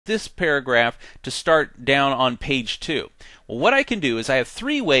this paragraph to start down on page 2. Well, what I can do is I have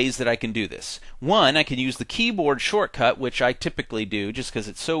 3 ways that I can do this. One, I can use the keyboard shortcut, which I typically do just because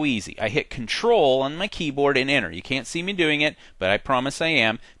it's so easy. I hit Control on my keyboard and Enter. You can't see me doing it, but I promise I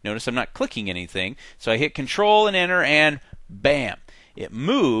am. Notice I'm not clicking anything. So I hit Control and Enter, and bam! It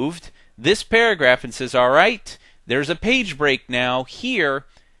moved this paragraph and says, all right, there's a page break now here.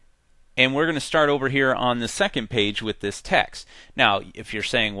 And we're going to start over here on the second page with this text. Now, if you're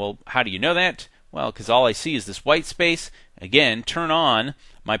saying, well, how do you know that? Well, because all I see is this white space. Again, turn on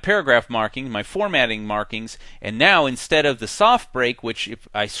my paragraph marking, my formatting markings, and now instead of the soft break, which if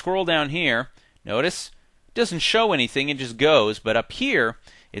I scroll down here, notice, it doesn't show anything, it just goes. But up here,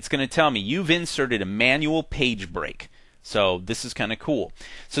 it's going to tell me you've inserted a manual page break. So this is kind of cool.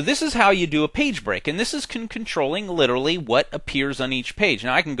 So this is how you do a page break, and this is controlling literally what appears on each page.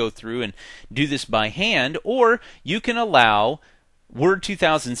 Now I can go through and do this by hand, or you can allow Word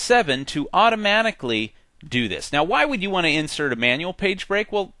 2007 to automatically do this. Now why would you want to insert a manual page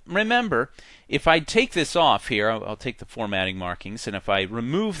break? Well, remember, if I take this off here, I'll take the formatting markings, and if I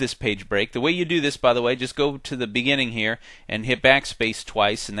remove this page break, the way you do this, by the way, just go to the beginning here and hit backspace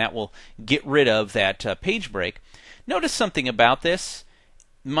twice, and that will get rid of that page break. Notice something about this.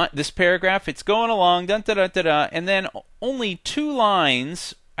 This paragraph, it's going along, dun, da, da, da, da, and then only 2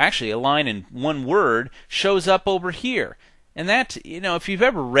 lines, actually a line and 1 word, shows up over here. And that, if you've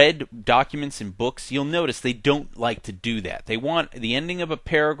ever read documents in books, you'll notice they don't like to do that. They want the ending of a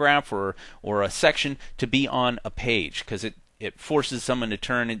paragraph or a section to be on a page because it forces someone to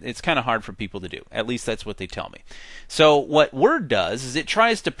turn. It's kind of hard for people to do. At least that's what they tell me. So what Word does is it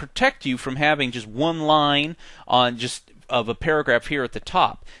tries to protect you from having just 1 line on just of a paragraph here at the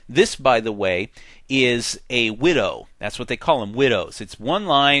top. This, by the way, is a widow. That's what they call them, widows. It's 1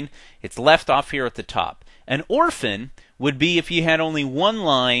 line. It's left off here at the top. An orphan would be if you had only 1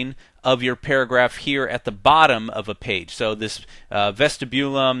 line of your paragraph here at the bottom of a page. So this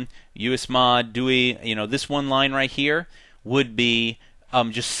vestibulum, uisma, dui, this 1 line right here would be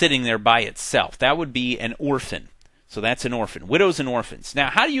just sitting there by itself. That would be an orphan. So that's an orphan. Widows and orphans. Now,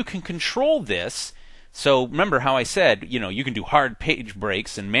 how you can control this? So remember how I said, you can do hard page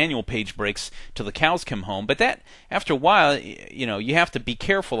breaks and manual page breaks till the cows come home. But that, after a while, you have to be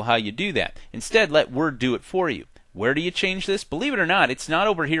careful how you do that. Instead, let Word do it for you. Where do you change this? Believe it or not, it's not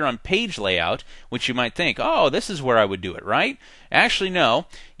over here on page layout, which you might think, oh, this is where I would do it, right? Actually, no.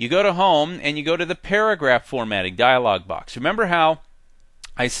 You go to Home, and you go to the paragraph formatting dialog box. Remember how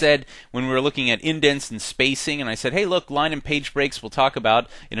I said when we were looking at indents and spacing, and I said, hey, look, line and page breaks we'll talk about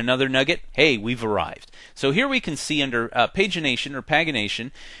in another nugget. Hey, we've arrived. So here we can see under pagination or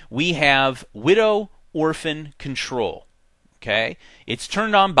pagination, we have widow, orphan, control. Okay? It's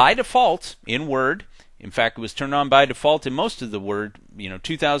turned on by default in Word. In fact, it was turned on by default in most of the Word,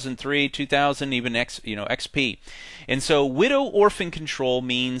 2003, 2000, even XP. And so widow orphan control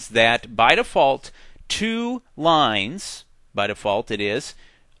means that by default, 2 lines, by default it is,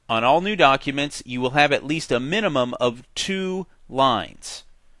 on all new documents, you will have at least a minimum of 2 lines.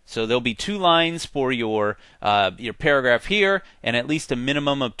 So there'll be 2 lines for your paragraph here, and at least a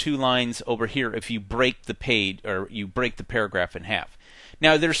minimum of 2 lines over here if you break the page or you break the paragraph in half.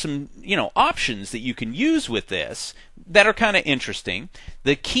 Now there's some options that you can use with this that are kind of interesting.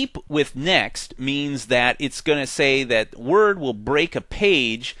 The keep with next means that it's going to say that Word will break a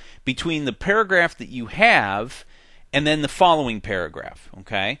page between the paragraph that you have and then the following paragraph.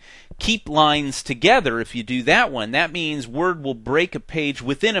 Okay? Keep lines together, if you do that one, that means Word will break a page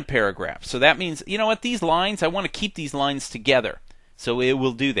within a paragraph. So that means, these lines, I want to keep these lines together. So it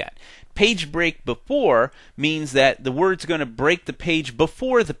will do that. Page break before means that the Word's going to break the page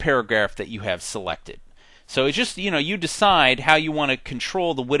before the paragraph that you have selected. So it's just, you decide how you want to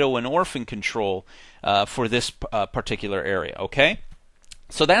control the widow and orphan control for this particular area, okay?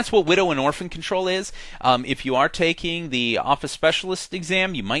 So that's what widow and orphan control is. If you are taking the office specialist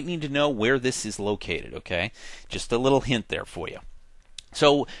exam, you might need to know where this is located, okay? Just a little hint there for you.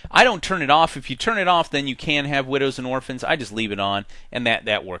 So I don't turn it off. If you turn it off, then you can have widows and orphans. I just leave it on, and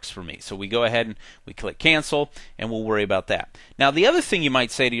that works for me. So we go ahead and we click cancel, and we'll worry about that. Now the other thing you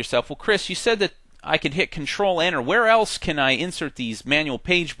might say to yourself, well, Chris, you said that I could hit Control-Enter. Where else can I insert these manual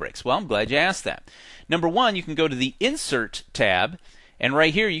page breaks? Well, I'm glad you asked that. Number one, you can go to the Insert tab, and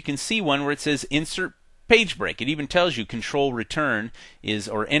right here you can see one where it says Insert Page Break. It even tells you Control-Return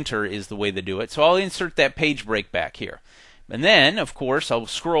or Enter is the way to do it. So I'll insert that page break back here. And then, of course, I'll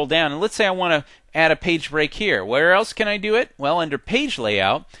scroll down, and let's say I want to add a page break here. Where else can I do it? Well, under Page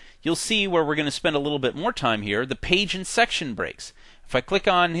Layout, you'll see where we're going to spend a little bit more time here, the page and section breaks. If I click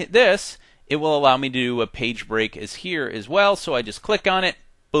on this, it will allow me to do a page break as here as well, so I just click on it,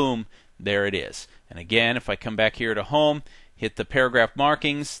 boom, there it is. And again, if I come back here to home, hit the paragraph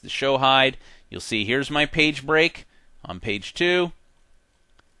markings, the show hide, you'll see here's my page break on page 2,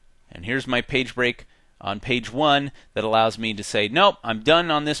 and here's my page break on page 1 that allows me to say, nope, I'm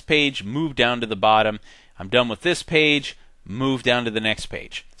done on this page, move down to the bottom. I'm done with this page, move down to the next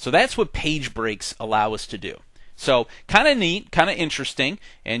page. So that's what page breaks allow us to do. So kind of neat, kind of interesting,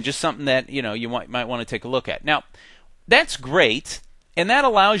 and just something that you might want to take a look at. Now, that's great. And that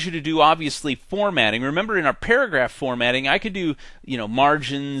allows you to do, obviously, formatting. Remember, in our paragraph formatting, I could do,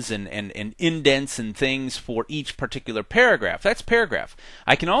 margins and indents and things for each particular paragraph. That's paragraph.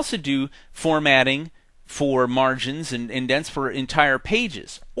 I can also do formatting for margins and indents for entire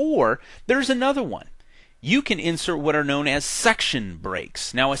pages. Or there's another one. You can insert what are known as section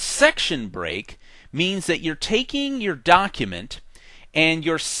breaks. Now, a section break means that you're taking your document and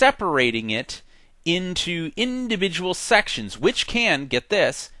you're separating it into individual sections, which can, get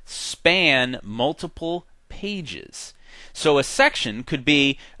this, span multiple pages. So a section could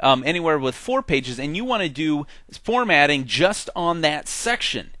be anywhere with 4 pages, and you want to do formatting just on that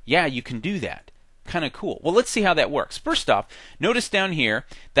section. Yeah, you can do that. Kind of cool. Well, let's see how that works. First off, notice down here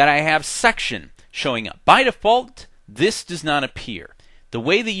that I have section showing up. By default, this does not appear. The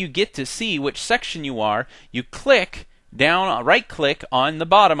way that you get to see which section you are, you click down, right-click on the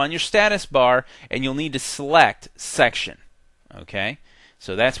bottom on your status bar, and you'll need to select section. Okay?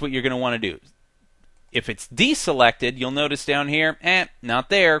 So that's what you're going to want to do. If it's deselected, you'll notice down here, not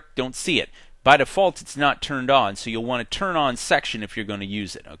there, don't see it. By default, it's not turned on, so you'll want to turn on section if you're going to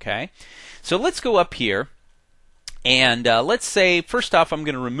use it. Okay? So let's go up here, and let's say, first off, I'm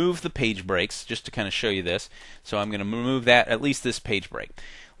going to remove the page breaks, just to kind of show you this. So I'm going to remove that, at least this page break.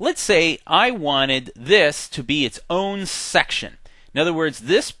 Let's say I wanted this to be its own section. In other words,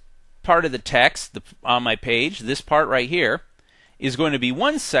 this part of the text on my page, this part right here, is going to be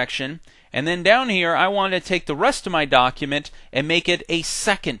one section, and then down here I want to take the rest of my document and make it a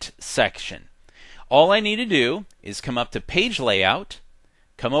second section. All I need to do is come up to Page Layout,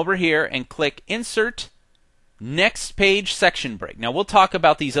 come over here and click Insert Next Page Section Break. Now we'll talk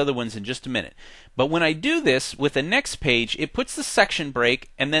about these other ones in just a minute. But when I do this with the next page, it puts the section break,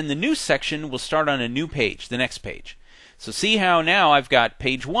 and then the new section will start on a new page, the next page. So see how now I've got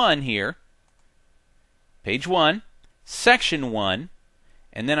page 1 here, page 1, section 1,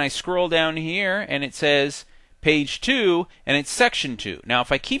 and then I scroll down here and it says page 2, and it's section 2. Now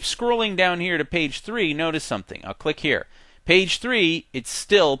if I keep scrolling down here to page 3, notice something. I'll click here. Page 3, it's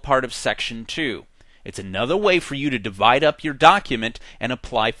still part of section 2. It's another way for you to divide up your document and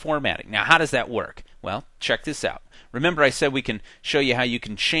apply formatting. Now, how does that work? Well, check this out. Remember I said we can show you how you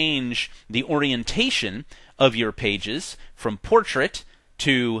can change the orientation of your pages from portrait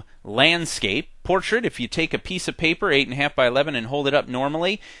to landscape. Portrait, if you take a piece of paper, 8.5 by 11, and hold it up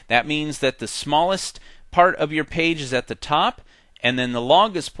normally, that means that the smallest part of your page is at the top, and then the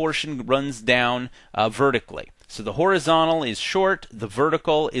longest portion runs down vertically. So the horizontal is short, the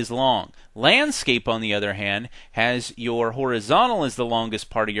vertical is long. Landscape, on the other hand, has your horizontal as the longest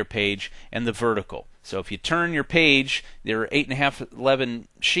part of your page and the vertical. So if you turn your page, your 8.5 11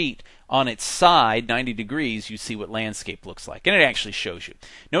 sheet, on its side, 90 degrees, you see what landscape looks like. And it actually shows you.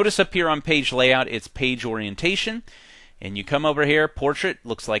 Notice up here on Page Layout, it's Page Orientation. And you come over here, Portrait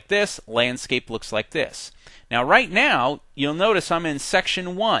looks like this, Landscape looks like this. Now right now, you'll notice I'm in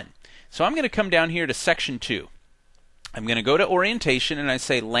Section 1. So I'm going to come down here to Section 2. I'm going to go to Orientation and I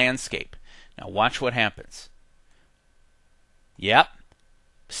say Landscape. Now watch what happens. Yep.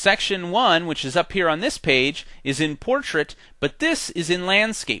 Section 1, which is up here on this page, is in Portrait, but this is in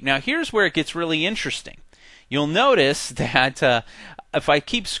Landscape. Now here's where it gets really interesting. You'll notice that if I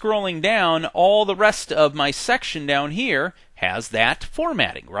keep scrolling down, all the rest of my section down here has that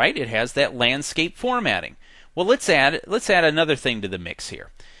formatting, right? It has that landscape formatting. Well, let's add another thing to the mix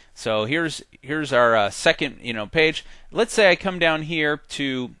here. So here's our second page. Let's say I come down here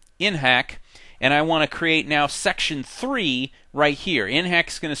to InHack and I want to create now section 3 right here. InHack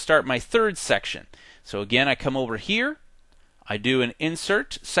is going to start my third section. So again, I come over here, I do an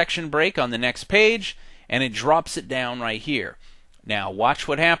insert section break on the next page, and it drops it down right here. Now watch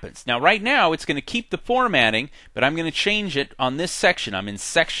what happens. Now right now it's going to keep the formatting, but I'm going to change it on this section. I'm in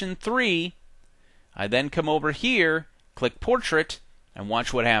section 3. I then come over here, click Portrait, and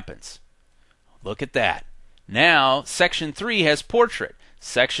watch what happens. Look at that. Now section 3 has Portrait.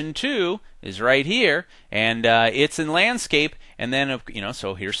 Section 2 is right here, and it's in Landscape. And then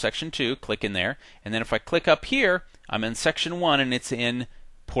so here's section 2. Click in there, and then if I click up here, I'm in section 1, and it's in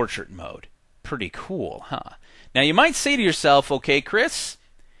Portrait mode. Pretty cool, huh? Now you might say to yourself, okay, Chris,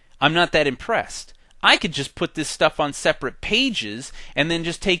 I'm not that impressed. I could just put this stuff on separate pages and then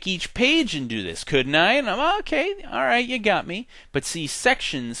just take each page and do this, couldn't I? And I'm okay, all right, you got me. But see,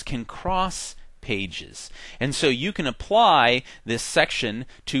 sections can cross pages. And so you can apply this section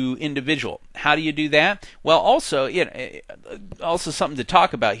to individual. How do you do that? Well, also, also something to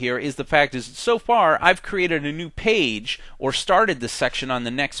talk about here is the fact is so far I've created a new page or started the section on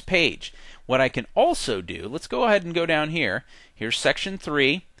the next page. What I can also do, let's go ahead and go down here. Here's section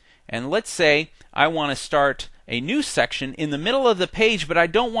 3, and let's say I want to start a new section in the middle of the page, but I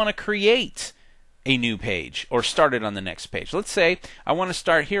don't want to create a new page or start it on the next page. Let's say I want to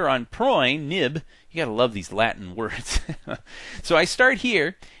start here on proin, nib. You gotta love these Latin words. So I start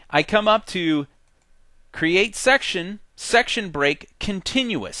here, I come up to create section, section break,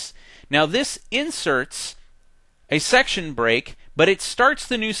 continuous. Now this inserts a section break, but it starts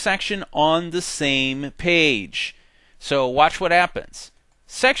the new section on the same page. So watch what happens.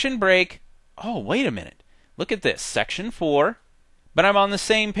 Section break, oh wait a minute, look at this, section 4, but I'm on the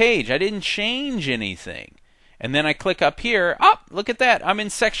same page. I didn't change anything. And then I click up here. Oh, look at that. I'm in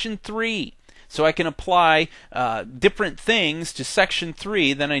section 3. So I can apply different things to section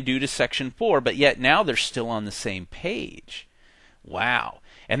 3 than I do to section 4, but yet now they're still on the same page. Wow.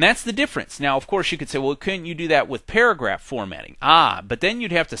 And that's the difference. Now, of course, you could say, well, couldn't you do that with paragraph formatting? But then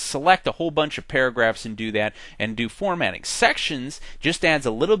you'd have to select a whole bunch of paragraphs and do that and do formatting. Sections just adds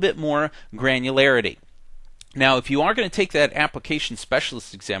a little bit more granularity. Now, if you are going to take that application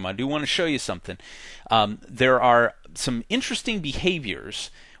specialist exam, I do want to show you something. There are some interesting behaviors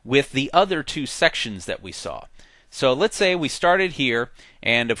with the other two sections that we saw. So let's say we started here,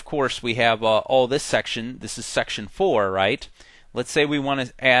 and of course we have all this section. This is section 4, right? Let's say we want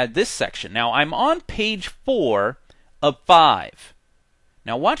to add this section. Now, I'm on page 4 of 5.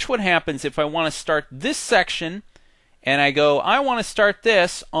 Now, watch what happens if I want to start this section and I go, I want to start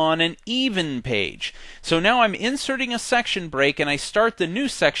this on an even page. So now I'm inserting a section break and I start the new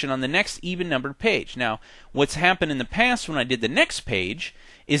section on the next even numbered page. Now, what's happened in the past when I did the next page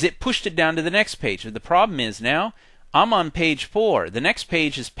is it pushed it down to the next page. The problem is now I'm on page 4. The next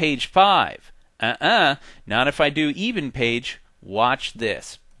page is page 5. Not if I do even page. Watch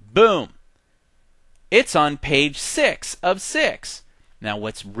this. Boom. It's on page 6 of 6. Now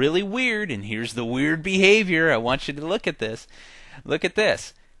what's really weird, and here's the weird behavior, I want you to look at this. Look at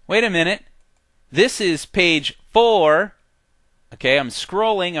this. Wait a minute. This is page 4. Okay, I'm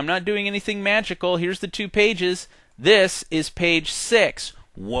scrolling. I'm not doing anything magical. Here's the two pages. This is page 6.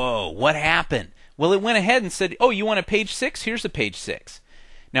 Whoa, what happened? Well, it went ahead and said, oh, you want a page 6? Here's a page 6.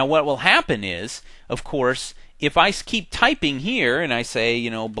 Now what will happen is, of course, if I keep typing here and I say,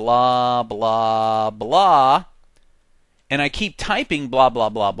 blah, blah, blah, and I keep typing blah, blah,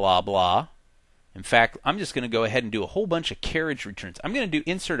 blah, blah, blah. In fact, I'm just going to go ahead and do a whole bunch of carriage returns. I'm going to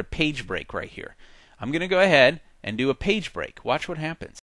insert a page break right here. I'm going to go ahead and do a page break. Watch what happens.